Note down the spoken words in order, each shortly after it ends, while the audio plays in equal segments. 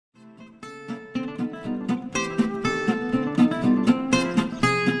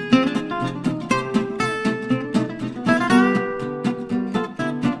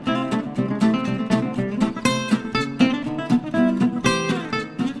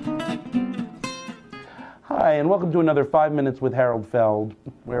Hi, and welcome to another 5 Minutes with Harold Feld,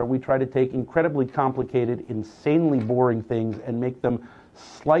 where we try to take incredibly complicated, insanely boring things and make them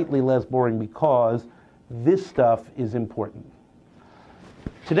slightly less boring because this stuff is important.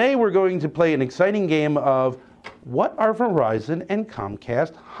 Today we're going to play an exciting game of what are Verizon and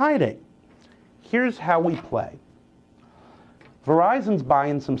Comcast hiding? Here's how we play. Verizon's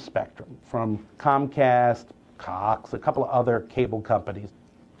buying some spectrum from Comcast, Cox, a couple of other cable companies,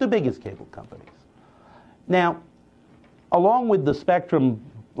 the biggest cable companies. Now, along with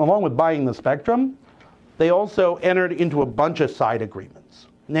buying the spectrum, they also entered into a bunch of side agreements.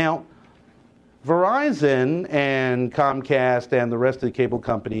 Now, Verizon and Comcast and the rest of the cable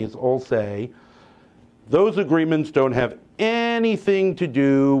companies all say those agreements don't have anything to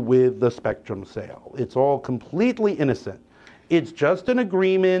do with the spectrum sale. It's all completely innocent. It's just an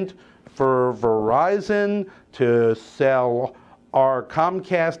agreement for Verizon to sell our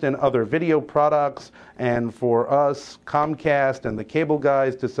Comcast and other video products, and for us, Comcast and the cable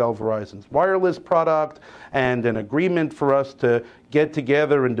guys to sell Verizon's wireless product, and an agreement for us to get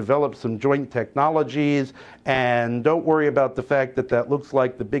together and develop some joint technologies. And don't worry about the fact that that looks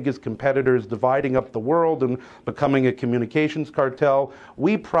like the biggest competitors dividing up the world and becoming a communications cartel.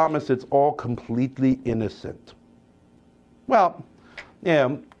 We promise it's all completely innocent. Well,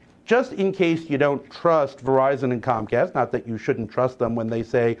 yeah. Just in case you don't trust Verizon and Comcast, not that you shouldn't trust them when they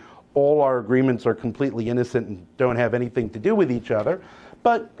say all our agreements are completely innocent and don't have anything to do with each other,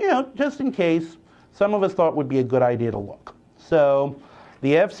 but just in case, some of us thought it would be a good idea to look. So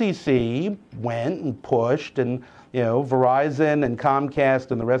the FCC went and pushed, and Verizon and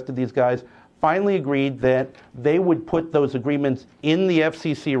Comcast and the rest of these guys finally agreed that they would put those agreements in the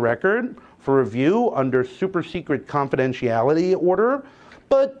FCC record for review under super secret confidentiality order,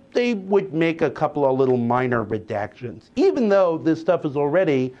 but they would make a couple of little minor redactions, even though this stuff is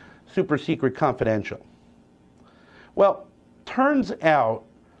already super secret confidential. Well, turns out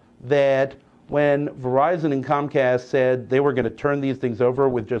that when Verizon and Comcast said they were going to turn these things over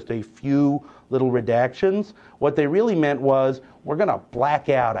with just a few little redactions, what they really meant was, we're going to black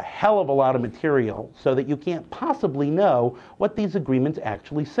out a hell of a lot of material so that you can't possibly know what these agreements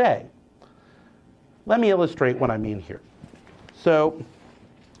actually say. Let me illustrate what I mean here. So,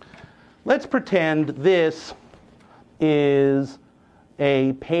 let's pretend this is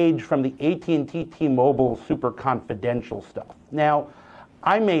a page from the AT&T T-Mobile super confidential stuff. Now,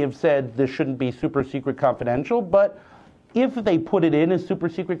 I may have said this shouldn't be super secret confidential, but if they put it in as super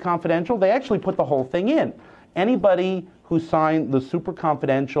secret confidential, they actually put the whole thing in. Anybody who signed the super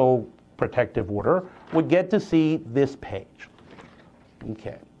confidential protective order would get to see this page.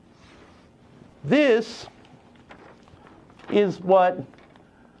 Okay. This is what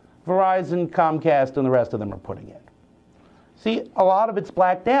Verizon, Comcast, and the rest of them are putting in. See, a lot of it's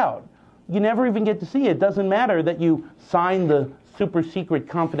blacked out. You never even get to see it. It doesn't matter that you signed the super secret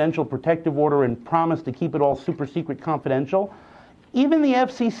confidential protective order and promised to keep it all super secret confidential. Even the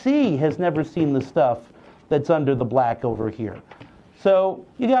FCC has never seen the stuff that's under the black over here. So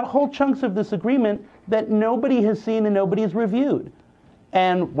you got whole chunks of this agreement that nobody has seen and nobody has reviewed.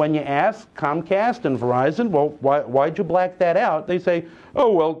 And when you ask Comcast and Verizon, well, why'd you black that out? They say,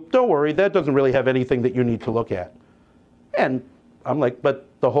 oh, well, don't worry, that doesn't really have anything that you need to look at. And I'm like, but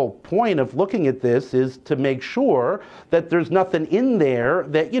the whole point of looking at this is to make sure that there's nothing in there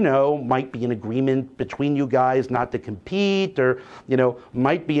that, might be an agreement between you guys not to compete, or,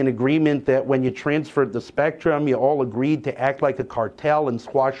 might be an agreement that when you transferred the spectrum, you all agreed to act like a cartel and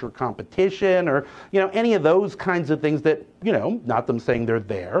squash your competition, or, any of those kinds of things that, not them saying they're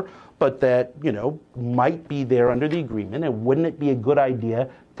there, but that, might be there under the agreement, and wouldn't it be a good idea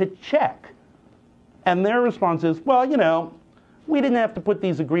to check? And their response is, well, we didn't have to put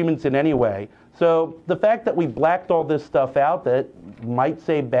these agreements in anyway. So the fact that we blacked all this stuff out that might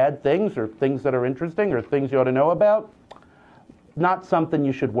say bad things or things that are interesting or things you ought to know about, not something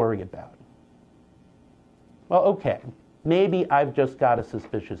you should worry about. Well, okay, maybe I've just got a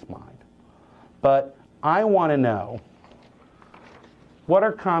suspicious mind. But I want to know, what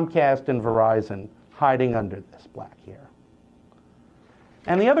are Comcast and Verizon hiding under this black here?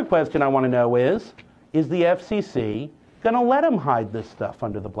 And the other question I want to know is the FCC going to let them hide this stuff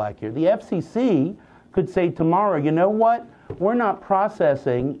under the black here? The FCC could say tomorrow, you know what? We're not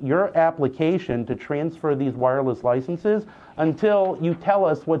processing your application to transfer these wireless licenses until you tell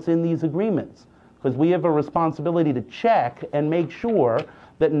us what's in these agreements, because we have a responsibility to check and make sure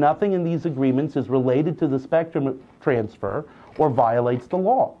that nothing in these agreements is related to the spectrum transfer or violates the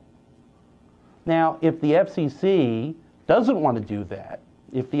law. Now, if the FCC doesn't want to do that,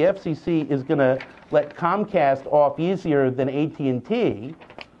 if the FCC is going to let Comcast off easier than AT&T,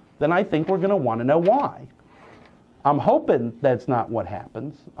 then I think we're going to want to know why. I'm hoping that's not what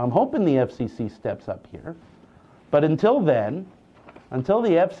happens. I'm hoping the FCC steps up here. But until then, until the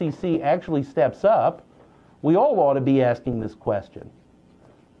FCC actually steps up, we all ought to be asking this question.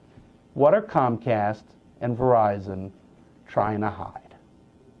 What are Comcast and Verizon trying to hide?